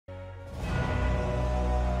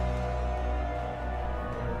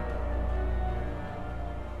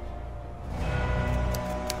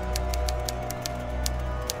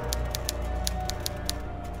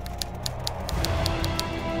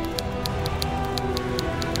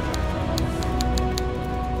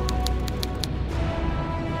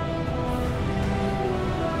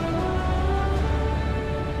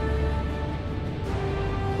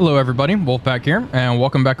Hello everybody, Wolfpack here, and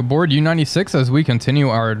welcome back aboard U-96 as we continue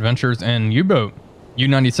our adventures in Uboat.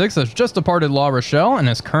 U-96 has just departed La Rochelle and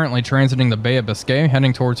is currently transiting the Bay of Biscay,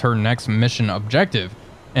 heading towards her next mission objective.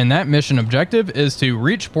 And that mission objective is to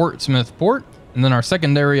reach Portsmouth port, and then our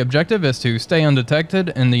secondary objective is to stay undetected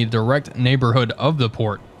in the direct neighborhood of the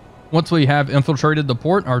port. Once we have infiltrated the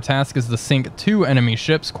port, our task is to sink 2 enemy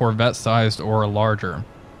ships, corvette-sized or larger.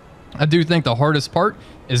 I do think the hardest part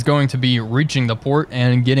is going to be reaching the port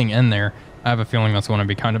and getting in there. I have a feeling that's going to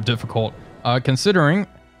be kind of difficult, considering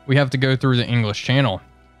we have to go through the English Channel.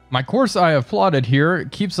 My course I have plotted here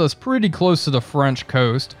keeps us pretty close to the French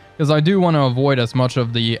coast, because I do want to avoid as much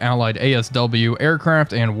of the Allied ASW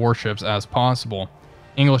aircraft and warships as possible.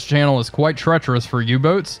 English Channel is quite treacherous for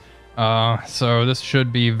U-boats, so this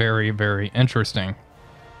should be very, very interesting.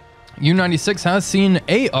 U-96 has seen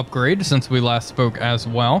a upgrade since we last spoke as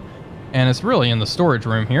well, and it's really in the storage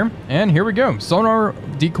room here. And here we go, sonar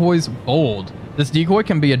decoys bold. This decoy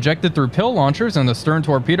can be ejected through pill launchers in the stern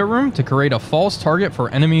torpedo room to create a false target for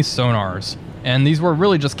enemy sonars. And these were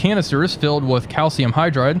really just canisters filled with calcium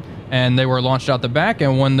hydride, and they were launched out the back,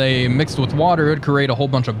 and when they mixed with water, it would create a whole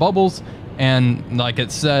bunch of bubbles, and like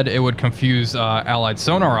it said, it would confuse Allied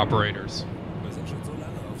sonar operators.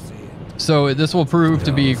 So this will prove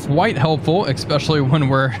to be quite helpful, especially when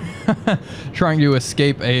we're trying to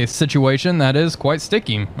escape a situation that is quite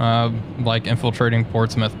sticky, like infiltrating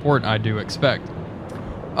Portsmouth port, I do expect.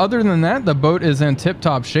 Other than that, the boat is in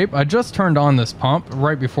tip-top shape. I just turned on this pump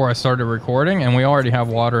right before I started recording, and we already have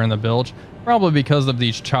water in the bilge, probably because of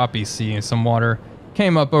these choppy seas. Some water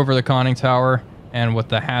came up over the conning tower, and with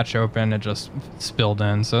the hatch open, it just spilled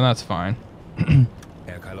in, so that's fine. We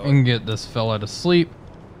can get this fella to sleep.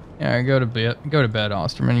 Yeah, go to bed,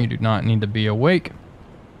 Osterman. You do not need to be awake.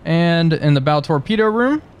 And in the bow torpedo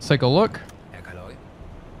room, let's take a look.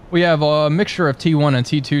 We have a mixture of T1 and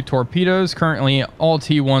T2 torpedoes. Currently, all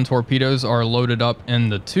T1 torpedoes are loaded up in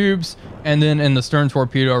the tubes. And then in the stern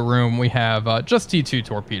torpedo room, we have just T2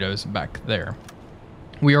 torpedoes back there.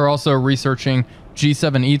 We are also researching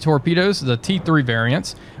G7E torpedoes, the T3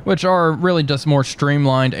 variants, which are really just more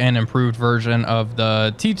streamlined and improved version of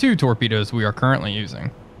the T2 torpedoes we are currently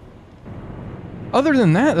using. Other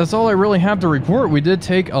than that, that's all I really have to report. We did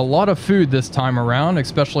take a lot of food this time around,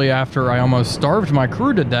 especially after I almost starved my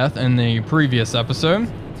crew to death in the previous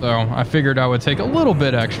episode. So I figured I would take a little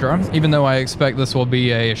bit extra, even though I expect this will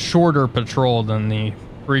be a shorter patrol than the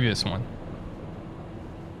previous one.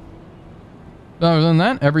 Other than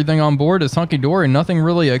that, everything on board is hunky-dory, nothing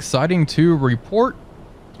really exciting to report.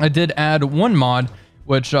 I did add one mod,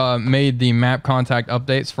 which made the map contact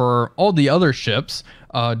updates for all the other ships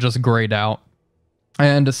just grayed out.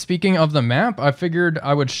 And speaking of the map, I figured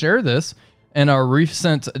I would share this in a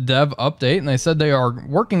recent dev update, and they said they are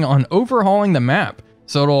working on overhauling the map.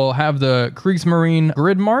 So it'll have the Kriegsmarine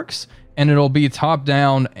grid marks, and it'll be top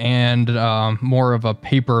down and more of a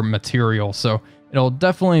paper material. So it'll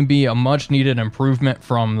definitely be a much needed improvement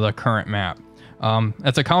from the current map.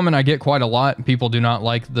 That's a comment I get quite a lot. People do not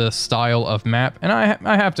like the style of map, and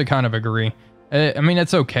I have to kind of agree. I mean,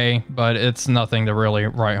 it's okay, but it's nothing to really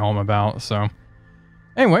write home about, so...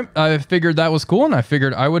 Anyway, I figured that was cool, and I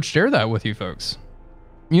figured I would share that with you folks.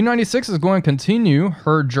 U-96 is going to continue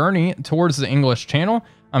her journey towards the English Channel.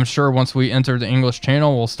 I'm sure once we enter the English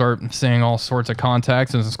Channel, we'll start seeing all sorts of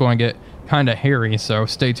contacts, and it's going to get kind of hairy, so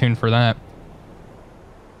stay tuned for that.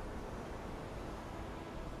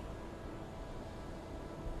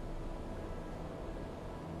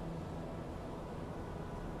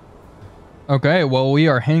 Okay, well, we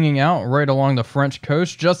are hanging out right along the French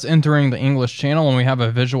coast, just entering the English Channel, and we have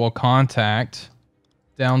a visual contact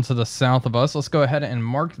down to the south of us. Let's go ahead and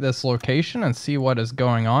mark this location and see what is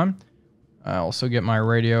going on. I also get my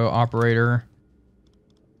radio operator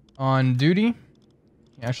on duty.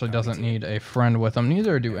 He actually doesn't need a friend with him.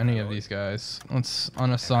 Neither do any of these guys. Let's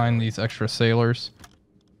unassign these extra sailors.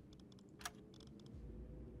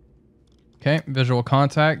 Okay, visual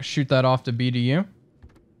contact. Shoot that off to BDU.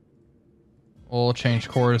 We'll change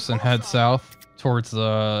course and head south towards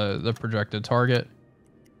the projected target.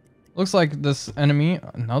 Looks like this enemy,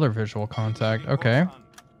 another visual contact. Okay.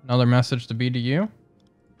 Another message to BDU.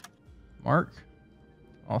 Mark.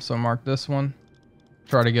 Also mark this one.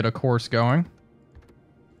 Try to get a course going.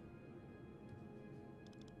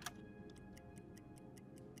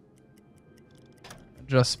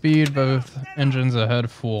 Adjust speed, both engines ahead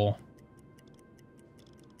full.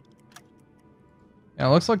 Yeah,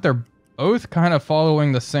 it looks like they're both kind of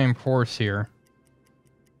following the same course here.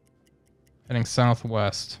 Heading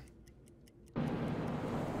southwest.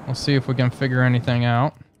 We'll see if we can figure anything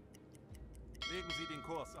out.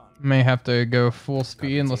 May have to go full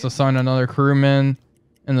speed. Let's assign another crewman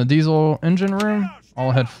in the diesel engine room.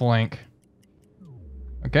 I'll head flank.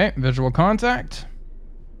 Okay, visual contact.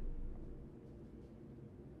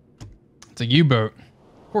 It's a U-boat.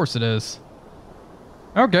 Of course it is.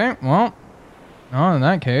 Okay, well, in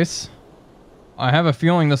that case, I have a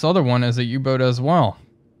feeling this other one is a U-boat as well.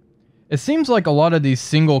 It seems like a lot of these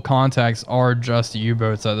single contacts are just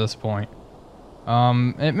U-boats at this point.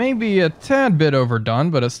 It may be a tad bit overdone,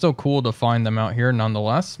 but it's still cool to find them out here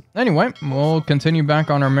nonetheless. Anyway, we'll continue back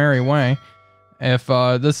on our merry way. If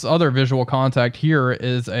this other visual contact here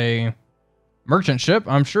is a merchant ship,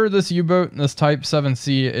 I'm sure this U-boat, this Type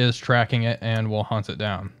 7C, is tracking it and will hunt it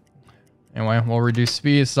down. Anyway, we'll reduce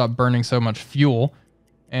speed, stop burning so much fuel,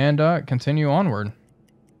 and continue onward.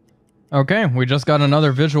 Okay, we just got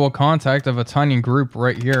another visual contact of a tiny group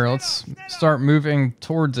right here. Let's start moving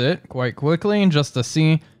towards it quite quickly just to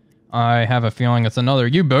see. I have a feeling it's another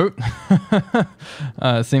U-boat.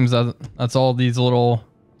 It seems that that's all these little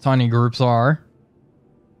tiny groups are.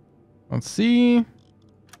 Let's see.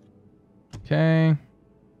 Okay.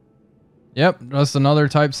 Yep, just another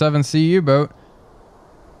Type 7C U-boat.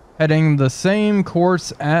 Heading the same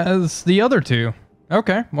course as the other two.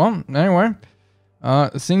 Okay, well, anyway.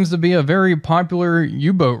 It seems to be a very popular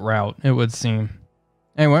U-boat route, it would seem.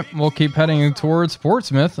 Anyway, we'll keep heading towards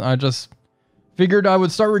Portsmouth. I just figured I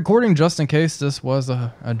would start recording just in case this was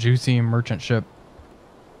a juicy merchant ship.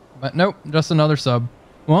 But nope, just another sub.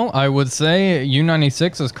 Well, I would say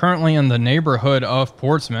U-96 is currently in the neighborhood of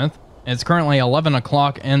Portsmouth. It's currently 11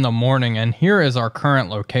 o'clock in the morning, and here is our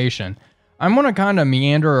current location. I'm going to kind of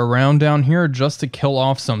meander around down here just to kill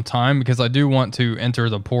off some time because I do want to enter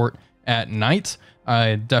the port at night.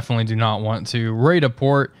 I definitely do not want to raid a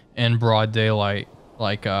port in broad daylight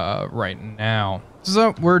like right now.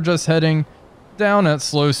 So we're just heading down at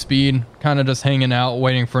slow speed, kind of just hanging out,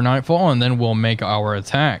 waiting for nightfall, and then we'll make our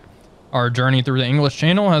attack. Our journey through the English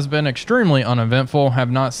Channel has been extremely uneventful.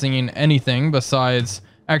 Have not seen anything besides...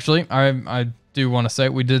 Actually, I do want to say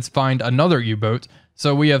we did find another U-boat.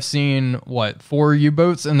 So we have seen, what, 4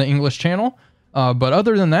 U-boats in the English Channel? But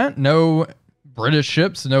other than that, no British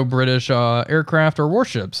ships, no British aircraft or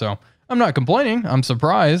warships. So I'm not complaining. I'm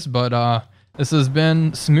surprised, but this has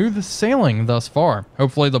been smooth sailing thus far.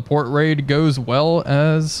 Hopefully the port raid goes well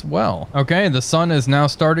as well. Okay, the sun is now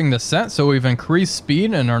starting to set, so we've increased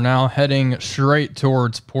speed and are now heading straight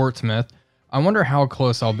towards Portsmouth. I wonder how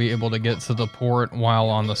close I'll be able to get to the port while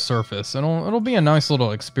on the surface. It'll be a nice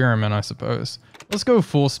little experiment, I suppose. Let's go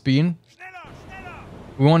full speed.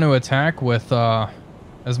 We want to attack with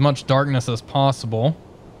as much darkness as possible,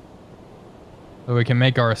 so we can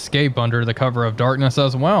make our escape under the cover of darkness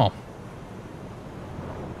as well.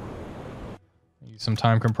 Use some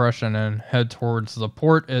time compression and head towards the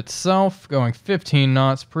port itself, going 15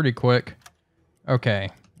 knots, pretty quick. Okay,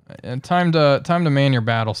 and time to man your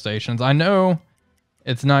battle stations. I know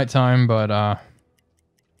it's nighttime, but you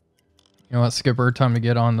know what, Skipper, time to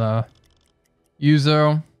get on the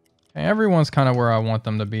Uzo. Okay, everyone's kind of where I want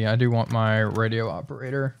them to be. I do want my radio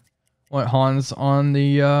operator. Want Hans on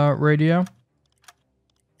the radio.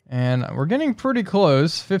 And we're getting pretty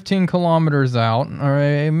close, 15 kilometers out.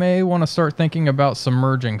 I may want to start thinking about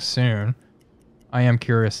submerging soon. I am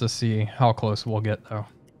curious to see how close we'll get, though.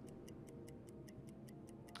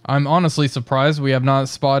 I'm honestly surprised we have not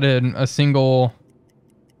spotted a single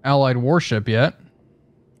Allied warship yet.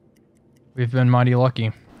 We've been mighty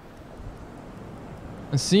lucky.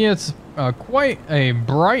 See, it's quite a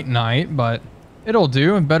bright night, but it'll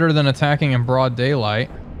do. Better than attacking in broad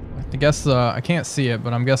daylight. I guess I can't see it,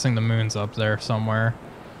 but I'm guessing the moon's up there somewhere.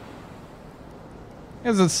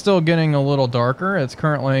 As it's still getting a little darker. It's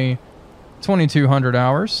currently 2200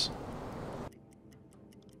 hours.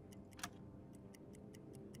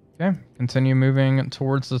 Okay, continue moving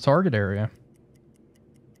towards the target area.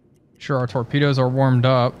 Sure, our torpedoes are warmed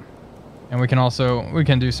up, and we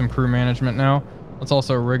can do some crew management now. Let's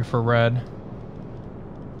also rig for red.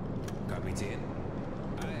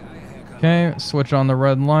 Okay, switch on the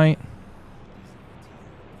red light.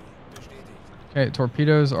 Okay,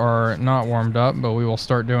 torpedoes are not warmed up, but we will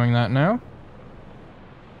start doing that now.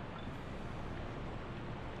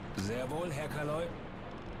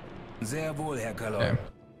 Okay.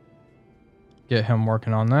 Get him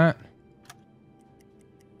working on that.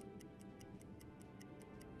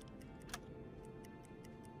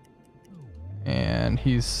 And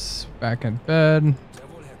he's back in bed.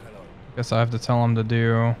 Guess I have to tell him to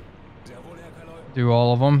do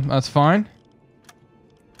all of them. That's fine.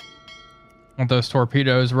 Want those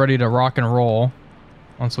torpedoes ready to rock and roll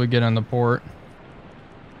once we get in the port.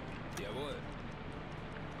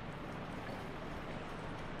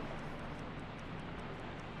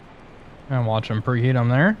 And watch him preheat them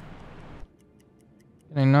there.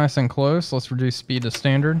 Getting nice and close. Let's reduce speed to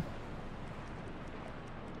standard.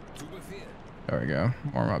 There we go.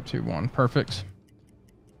 Warm up 2-1. Perfect.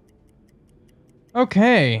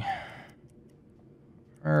 Okay.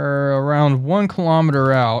 We're around 1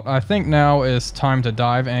 kilometer out. I think now is time to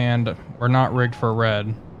dive, and we're not rigged for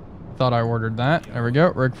red. Thought I ordered that. There we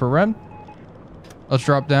go. Rigged for red. Let's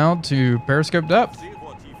drop down to periscope depth.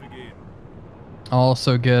 I'll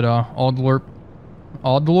also get Oddlorp.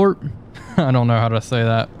 I don't know how to say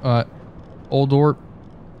that, but Oldorp.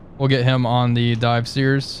 We'll get him on the dive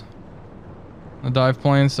steers, the dive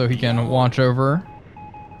plane, so he can watch over.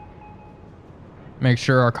 Make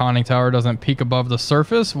sure our conning tower doesn't peak above the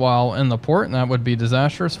surface while in the port, and that would be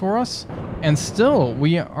disastrous for us. And still,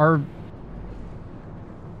 we are...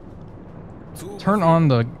 Turn on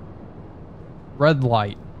the red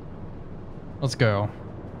light. Let's go.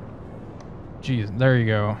 Jeez, there you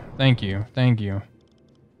go. Thank you. Thank you.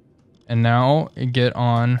 And now get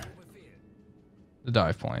on the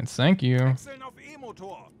dive planes. Thank you.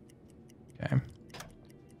 Okay.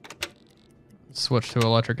 Switch to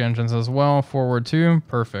electric engines as well. Forward 2.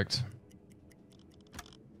 Perfect.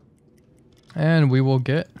 And we will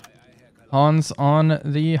get Hans on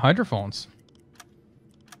the hydrophones.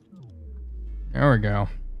 There we go.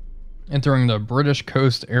 Entering the British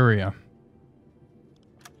coast area.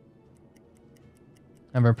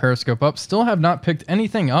 Have our periscope up. Still have not picked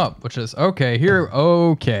anything up, which is okay. Here,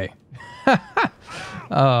 okay.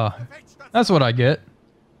 That's what I get.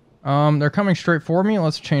 They're coming straight for me.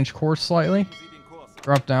 Let's change course slightly.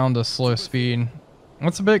 Drop down to slow speed.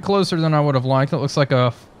 That's a bit closer than I would have liked. It looks like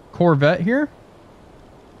a Corvette here.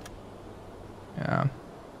 Yeah.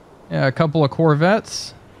 Yeah, a couple of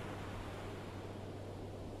Corvettes.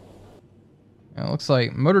 Yeah, it looks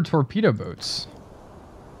like motor torpedo boats.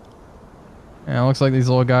 Yeah, it looks like these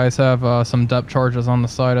little guys have some depth charges on the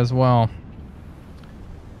side as well.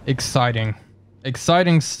 Exciting.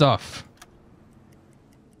 Exciting stuff.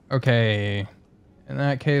 Okay. In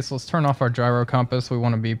that case, let's turn off our gyro compass. We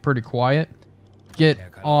want to be pretty quiet. Get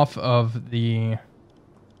off of the...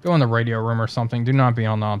 Go in the radio room or something. Do not be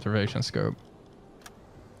on the observation scope.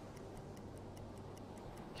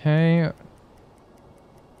 Okay.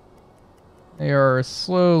 They are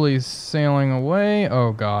slowly sailing away.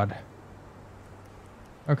 Oh, God.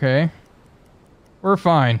 Okay. We're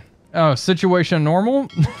fine. Oh, situation normal?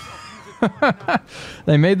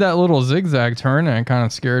 They made that little zigzag turn and it kind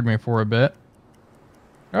of scared me for a bit.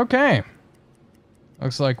 Okay.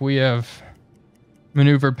 Looks like we have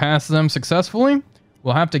maneuvered past them successfully.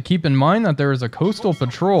 We'll have to keep in mind that there is a coastal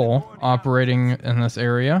patrol operating in this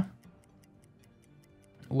area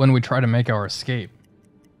when we try to make our escape.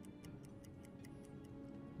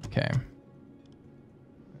 Okay.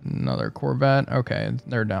 Another Corvette. Okay,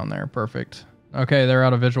 they're down there. Perfect. Okay, they're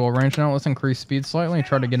out of visual range now. Let's increase speed slightly.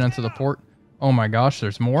 Try to get into the port. Oh my gosh,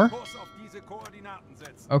 there's more.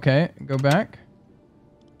 Okay, go back.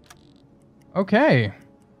 Okay.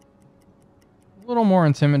 A little more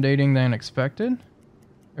intimidating than expected.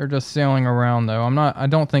 They're just sailing around though. I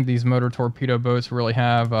don't think these motor torpedo boats really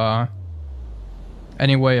have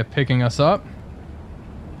any way of picking us up.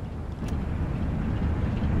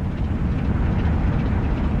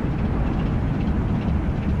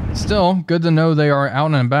 Still, good to know they are out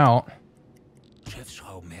and about.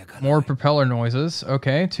 More propeller noises.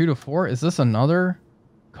 Okay, 2 to 4. Is this another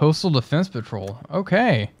coastal defense patrol?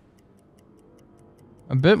 Okay.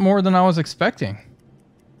 A bit more than I was expecting.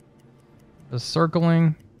 Just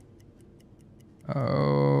circling.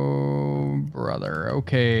 Oh, brother.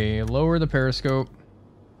 Okay, lower the periscope.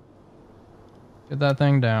 Get that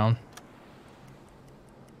thing down.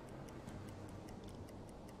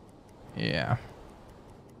 Yeah.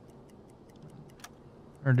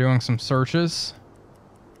 We're doing some searches.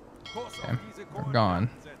 Okay, they're gone.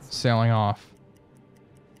 Sailing off.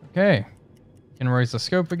 Okay. Can raise the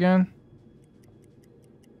scope again.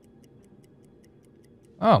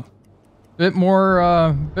 Oh. Bit more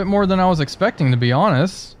than I was expecting, to be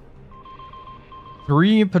honest.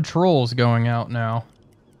 3 patrols going out now.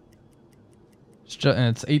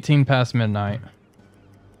 It's 18 past midnight.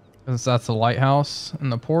 Because that's the lighthouse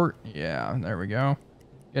in the port. Yeah, there we go.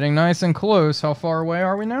 Getting nice and close. How far away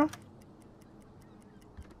are we now?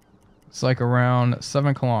 It's like around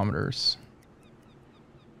 7 kilometers.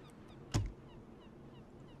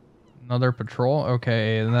 Another patrol.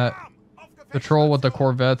 Okay, and that patrol with the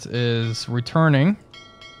Corvettes is returning.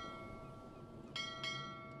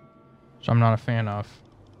 Which I'm not a fan of.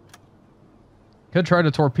 Could try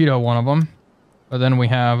to torpedo one of them. But then we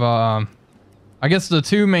have... I guess the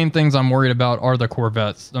 2 main things I'm worried about are the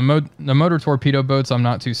Corvettes. The motor torpedo boats I'm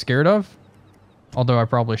not too scared of. Although I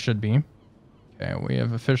probably should be. Okay, we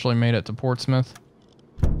have officially made it to Portsmouth.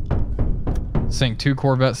 Sink 2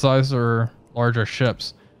 corvette size or larger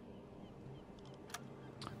ships.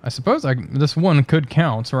 I suppose this one could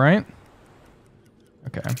count, right?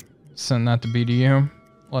 Okay, send that to BDU.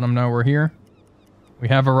 Let them know we're here. We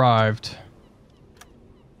have arrived.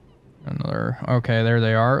 Another, okay, there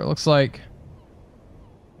they are. It looks like,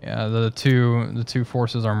 yeah, the two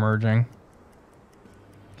forces are merging.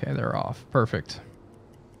 Okay, they're off. Perfect.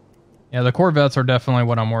 Yeah, the corvettes are definitely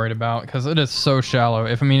what I'm worried about because it is so shallow.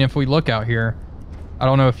 If we look out here, I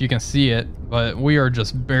don't know if you can see it, but we are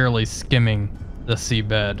just barely skimming the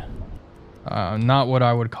seabed. Not what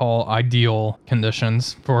I would call ideal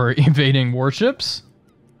conditions for evading warships.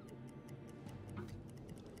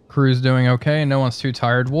 Crew's doing okay. No one's too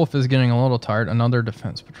tired. Wolf is getting a little tired. Another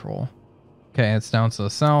defense patrol. Okay, it's down to the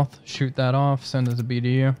south. Shoot that off. Send it to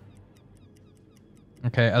BDU.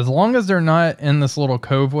 Okay, as long as they're not in this little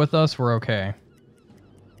cove with us, we're okay.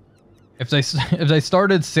 If they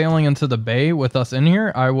started sailing into the bay with us in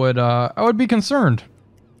here, I would be concerned.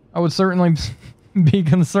 I would certainly be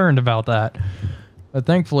concerned about that. But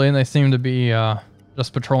thankfully, they seem to be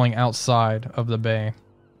just patrolling outside of the bay.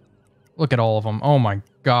 Look at all of them. Oh my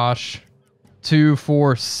gosh. 2,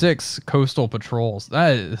 4, 6 coastal patrols.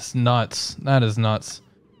 That is nuts. That is nuts.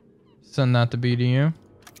 Send that to BDU.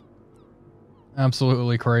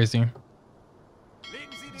 Absolutely crazy.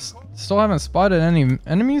 Still haven't spotted any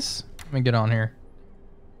enemies? Let me get on here.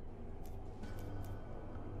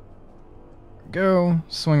 Go.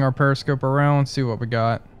 Swing our periscope around. See what we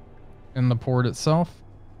got in the port itself.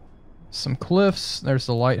 Some cliffs. There's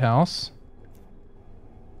the lighthouse.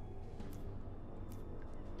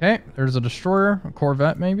 Okay. There's a destroyer. A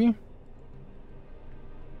corvette maybe.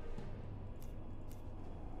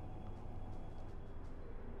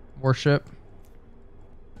 Warship.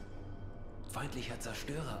 Feindlicher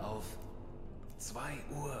Zerstörer auf 2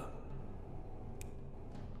 Uhr.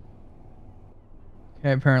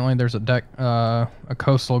 Okay, apparently there's a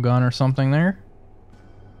coastal gun or something there.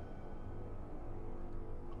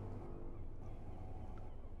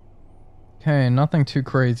 Okay, nothing too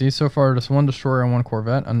crazy. So far, just 1 destroyer and 1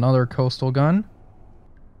 corvette. Another coastal gun.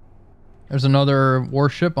 There's another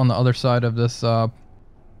warship on the other side of this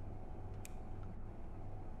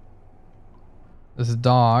this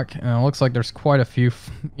dock, and it looks like there's quite a few.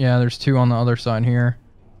 Yeah, there's 2 on the other side here.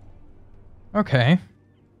 Okay.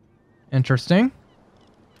 Interesting.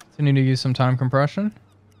 So need to use some time compression.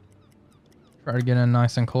 Try to get in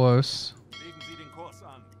nice and close.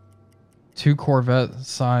 2 corvette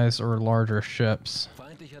size or larger ships.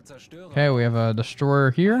 Okay, we have a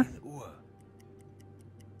destroyer here.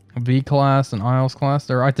 A V class and Isles class.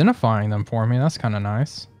 They're identifying them for me. That's kind of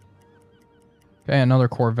nice. Okay, another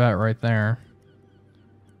corvette right there.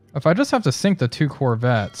 If I just have to sink the 2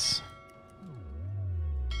 corvettes.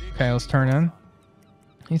 Okay, let's turn in.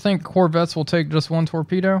 You think corvettes will take just 1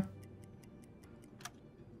 torpedo?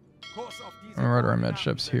 Right, our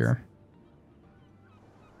midships here.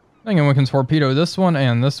 Thinking we can torpedo this one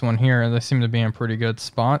and this one here. They seem to be in pretty good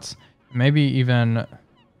spots. Maybe even...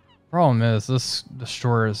 Problem is, this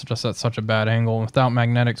destroyer is just at such a bad angle. Without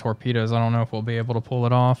magnetic torpedoes, I don't know if we'll be able to pull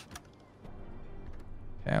it off.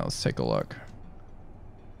 Okay, let's take a look.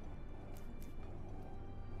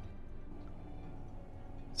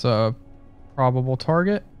 It's a probable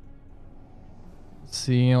target. Let's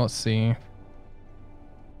see. Okay,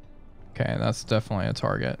 that's definitely a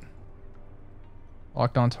target.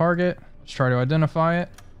 Locked on target. Let's try to identify it.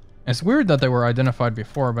 It's weird that they were identified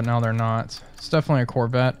before, but now they're not. It's definitely a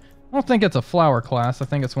corvette. I don't think it's a flower class. I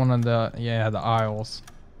think it's one of the, yeah, the Isles.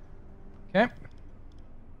 Okay.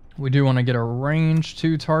 We do want to get a range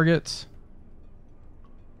 2 targets.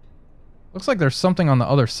 Looks like there's something on the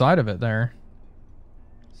other side of it there.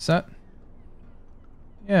 Set.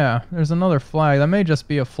 Yeah, there's another flag. That may just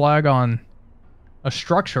be a flag on a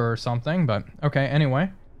structure or something, but okay,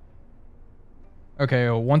 anyway. Okay,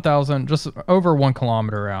 1,000, just over 1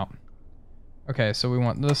 kilometer out. Okay, so we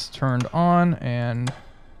want this turned on and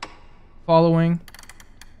following.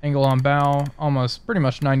 Angle on bow, almost pretty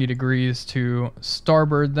much 90 degrees to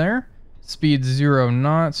starboard there. Speed 0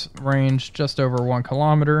 knots, range just over 1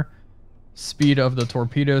 kilometer. Speed of the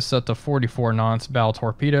torpedo set to 44 knots, bow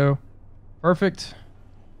torpedo. Perfect.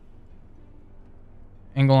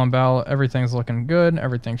 Angle on bow, everything's looking good.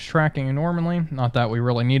 Everything's tracking normally. Not that we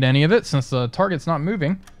really need any of it since the target's not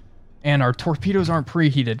moving. And our torpedoes aren't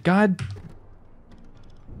preheated. God.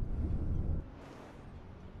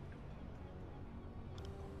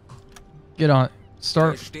 Get on.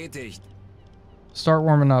 Start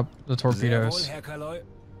warming up the torpedoes.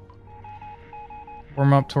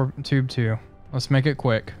 Warm up tube 2. Let's make it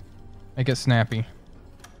quick. Make it snappy.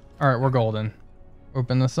 All right, we're golden.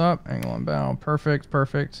 Open this up. Angle on bow. Perfect,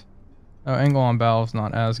 perfect. Oh, angle on bow is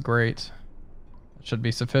not as great. It should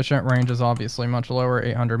be sufficient. Range is obviously much lower.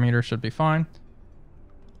 800 meters should be fine.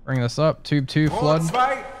 Bring this up. Tube 2, flood.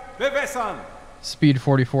 Speed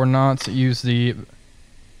 44 knots. Use the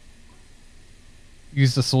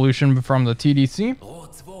solution from the TDC.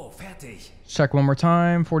 Check one more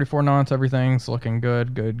time. 44 knots. Everything's looking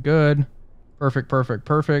good, good, good. Perfect, perfect,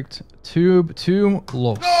 perfect. Tube 2,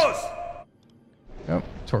 los. Yep.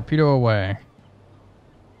 Torpedo away.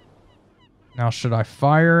 Now, should I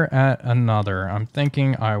fire at another? I'm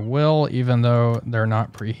thinking I will, even though they're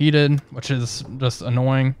not preheated, which is just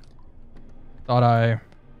annoying. Thought I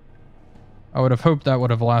would have hoped that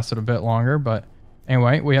would have lasted a bit longer, but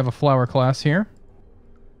anyway, we have a flower class here.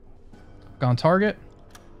 On target.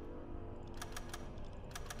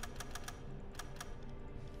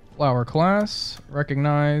 Flower class.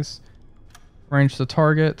 Recognize. Range the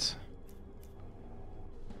target.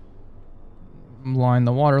 Line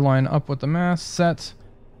the water line up with the mast. Set.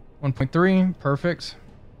 1.3. Perfect.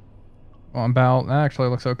 On bow. That actually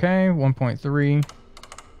looks okay. 1.3.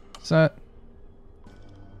 Set.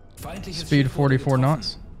 Speed 44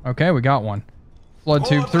 knots. Okay, we got one. Flood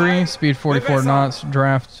tube 3. Speed 44 knots.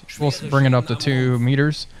 Draft. We'll bring it up to 2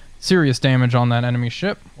 meters. Serious damage on that enemy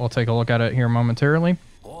ship. We'll take a look at it here momentarily.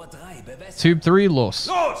 Tube 3, los.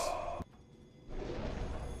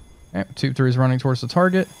 Okay, tube 3 is running towards the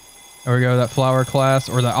target. There we go. That flower class,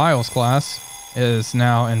 or the Isles class, is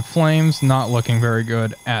now in flames. Not looking very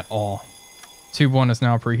good at all. Tube 1 is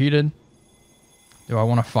now preheated. Do I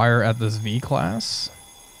want to fire at this V class?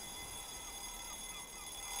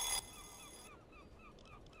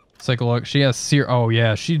 Let's take a look. She has oh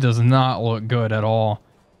yeah, she does not look good at all.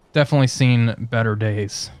 Definitely seen better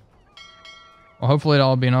days. Well, hopefully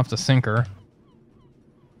that'll be enough to sink her.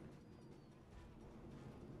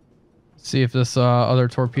 See if this other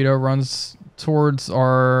torpedo runs towards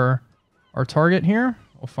our target here.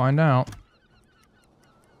 We'll find out.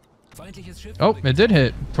 Oh, it did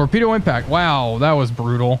hit. Torpedo impact. Wow, that was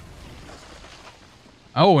brutal.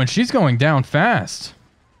 Oh, and she's going down fast.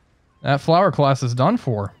 That flower class is done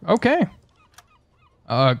for. Okay.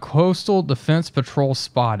 Coastal Defense Patrol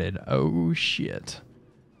spotted. Oh, shit.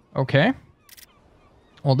 Okay.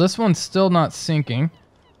 Well, this one's still not sinking.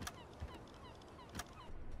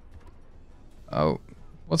 Oh,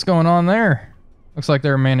 what's going on there? Looks like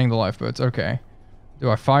they're manning the lifeboats. Okay. Do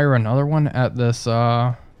I fire another one at this?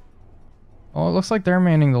 Oh, it looks like they're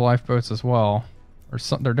manning the lifeboats as well. Or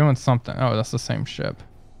they're doing something. Oh, that's the same ship.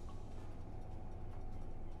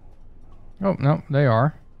 Oh, no, they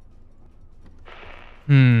are.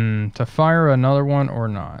 To fire another one or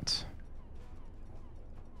not?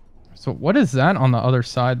 So what is that on the other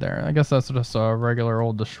side there? I guess that's just a regular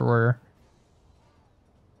old destroyer.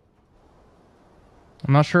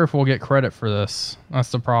 I'm not sure if we'll get credit for this. That's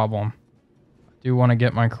the problem. I do want to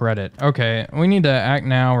get my credit. Okay, we need to act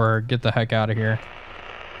now or get the heck out of here.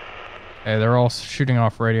 Okay, they're all shooting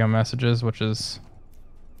off radio messages, which is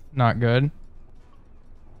not good.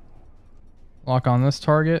 Lock on this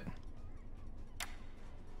target.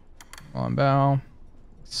 On bow.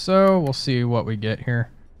 So we'll see what we get here.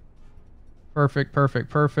 Perfect, perfect,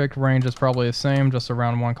 perfect. Range is probably the same, just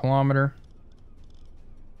around 1 kilometer.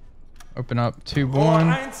 Open up tube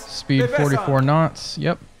 1. Speed 44 knots.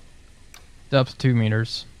 Yep. Depth 2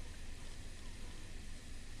 meters.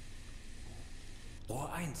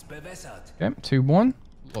 Okay, tube 1.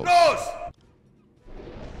 Los. There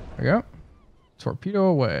we go. Torpedo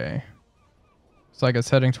away. Looks like it's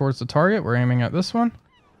heading towards the target. We're aiming at this one.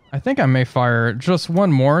 I think I may fire just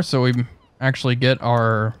one more so we actually get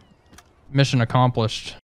our mission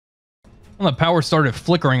accomplished. Well, the power started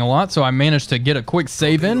flickering a lot, so I managed to get a quick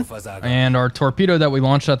save in, and our torpedo that we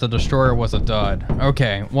launched at the destroyer was a dud.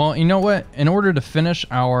 Okay, well, you know what? In order to finish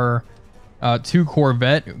our 2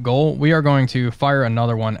 Corvette goal, we are going to fire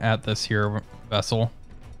another one at this here vessel.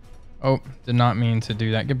 Oh, did not mean to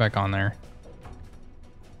do that. Get back on there.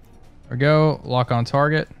 There we go. Lock on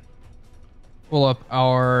target. Pull up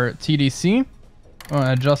our TDC.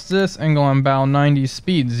 Adjust this. Angle on bow 90,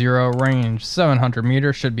 speed 0, range 700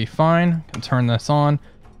 meters. Should be fine. Can turn this on.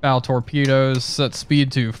 Bow torpedoes. Set speed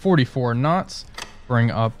to 44 knots. Bring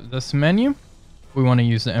up this menu. We want to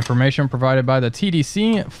use the information provided by the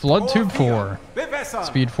TDC. Flood tube 4.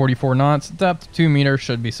 Speed 44 knots. Depth 2 meters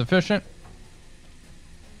should be sufficient.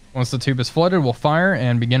 Once the tube is flooded, we'll fire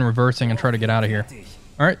and begin reversing and try to get out of here.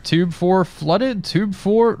 Alright, tube 4 flooded. Tube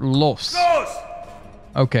 4 los.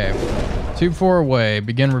 Okay. Tube 4 away.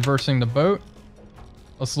 Begin reversing the boat.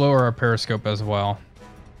 Let's lower our periscope as well.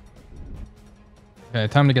 Okay,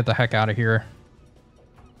 time to get the heck out of here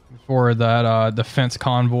before that defense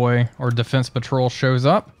convoy or defense patrol shows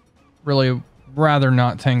up. Really rather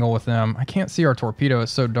not tangle with them. I can't see our torpedo,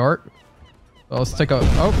 it's so dark. So let's take a,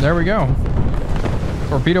 oh, there we go.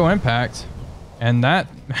 Torpedo impact. And that,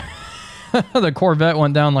 the Corvette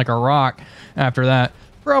went down like a rock after that.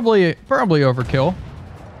 Probably overkill.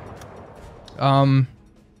 I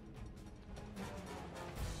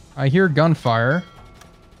hear gunfire.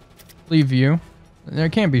 Leave view. They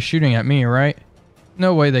can't be shooting at me, right?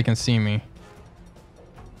 No way they can see me.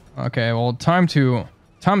 Okay, well, time to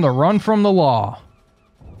run from the law.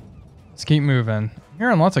 Let's keep moving. I'm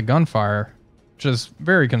hearing lots of gunfire, which is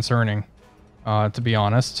very concerning, to be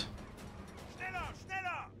honest.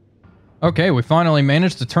 Okay, we finally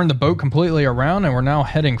managed to turn the boat completely around, and we're now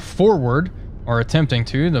heading forward, or attempting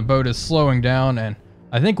to. The boat is slowing down, and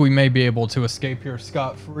I think we may be able to escape here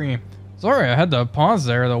scot-free. Sorry, I had to pause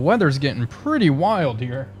there. The weather's getting pretty wild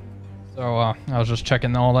here. So I was just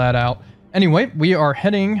checking all that out. Anyway, we are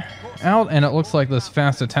heading out, and it looks like this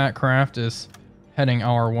fast attack craft is heading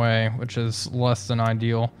our way, which is less than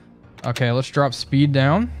ideal. Okay, let's drop speed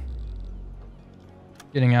down.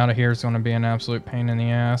 Getting out of here is going to be an absolute pain in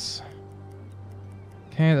the ass.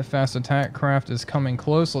 Okay, the fast attack craft is coming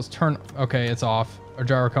close. Let's turn... Okay, it's off. Our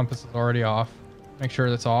gyro compass is already off. Make sure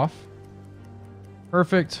that's off.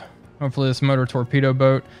 Perfect. Hopefully this motor torpedo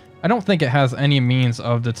boat... I don't think it has any means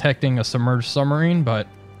of detecting a submerged submarine, but... I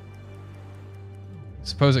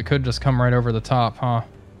suppose it could just come right over the top, huh?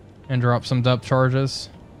 And drop some depth charges.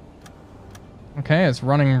 Okay, it's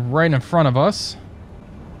running right in front of us.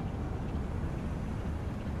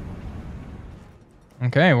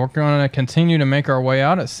 Okay, we're going to continue to make our way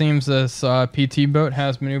out. It seems this PT boat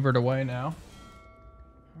has maneuvered away now.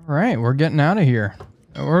 All right, we're getting out of here.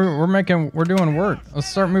 We're doing work. Let's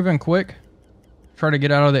start moving quick. Try to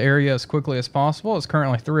get out of the area as quickly as possible. It's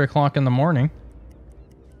currently 3 o'clock in the morning.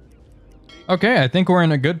 Okay, I think we're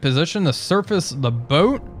in a good position to surface the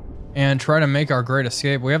boat and try to make our great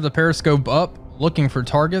escape. We have the periscope up, looking for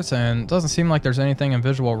targets, and it doesn't seem like there's anything in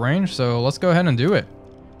visual range, so let's go ahead and do it.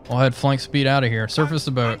 We'll head flank speed out of here. Surface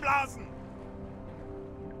the boat.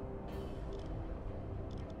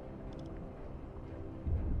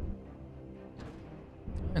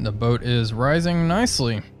 And the boat is rising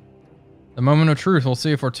nicely. The moment of truth. We'll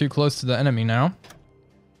see if we're too close to the enemy now.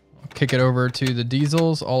 I'll kick it over to the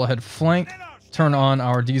diesels. All ahead flank. Turn on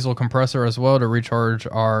our diesel compressor as well to recharge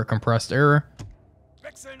our compressed air.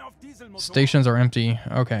 Stations are empty.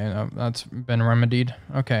 Okay, that's been remedied.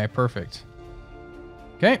 Okay, perfect.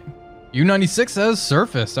 Okay, U-96 has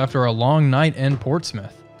surfaced after a long night in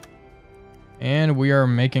Portsmouth. And we are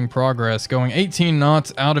making progress, going 18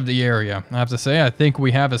 knots out of the area. I have to say, I think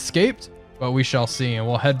we have escaped, but we shall see. And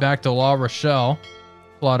we'll head back to La Rochelle,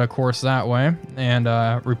 plot a course that way, and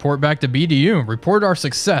report back to BDU. Report our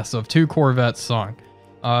success of 2 corvettes sunk.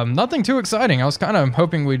 Nothing too exciting. I was kind of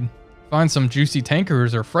hoping we'd find some juicy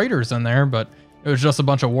tankers or freighters in there, but it was just a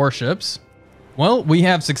bunch of warships. Well, we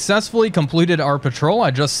have successfully completed our patrol. I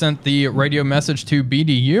just sent the radio message to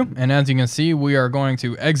BDU, and as you can see, we are going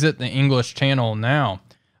to exit the English Channel now.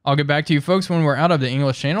 I'll get back to you folks when we're out of the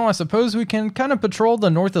English Channel. I suppose we can kind of patrol the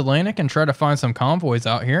North Atlantic and try to find some convoys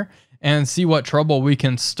out here and see what trouble we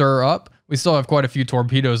can stir up. We still have quite a few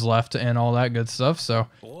torpedoes left and all that good stuff, so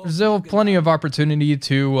there's still plenty of opportunity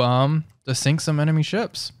to sink some enemy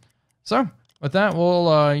ships. So, with that,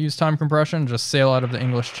 we'll use time compression, just sail out of the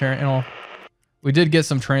English Channel. We did get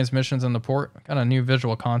some transmissions in the port. Got a new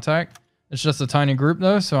visual contact. It's just a tiny group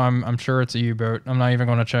though, so I'm sure it's a U-boat. I'm not even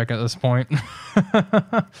going to check at this point.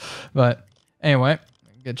 But anyway,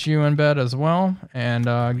 get you in bed as well and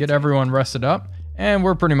get everyone rested up. And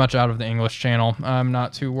we're pretty much out of the English Channel. I'm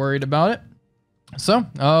not too worried about it. So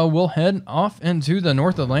we'll head off into the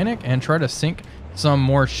North Atlantic and try to sink some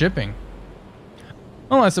more shipping.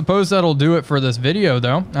 Well, I suppose that'll do it for this video,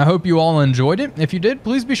 though. I hope you all enjoyed it. If you did,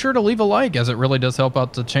 please be sure to leave a like, as it really does help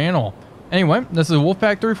out the channel. Anyway, this is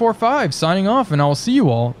Wolfpack345 signing off, and I will see you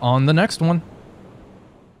all on the next one.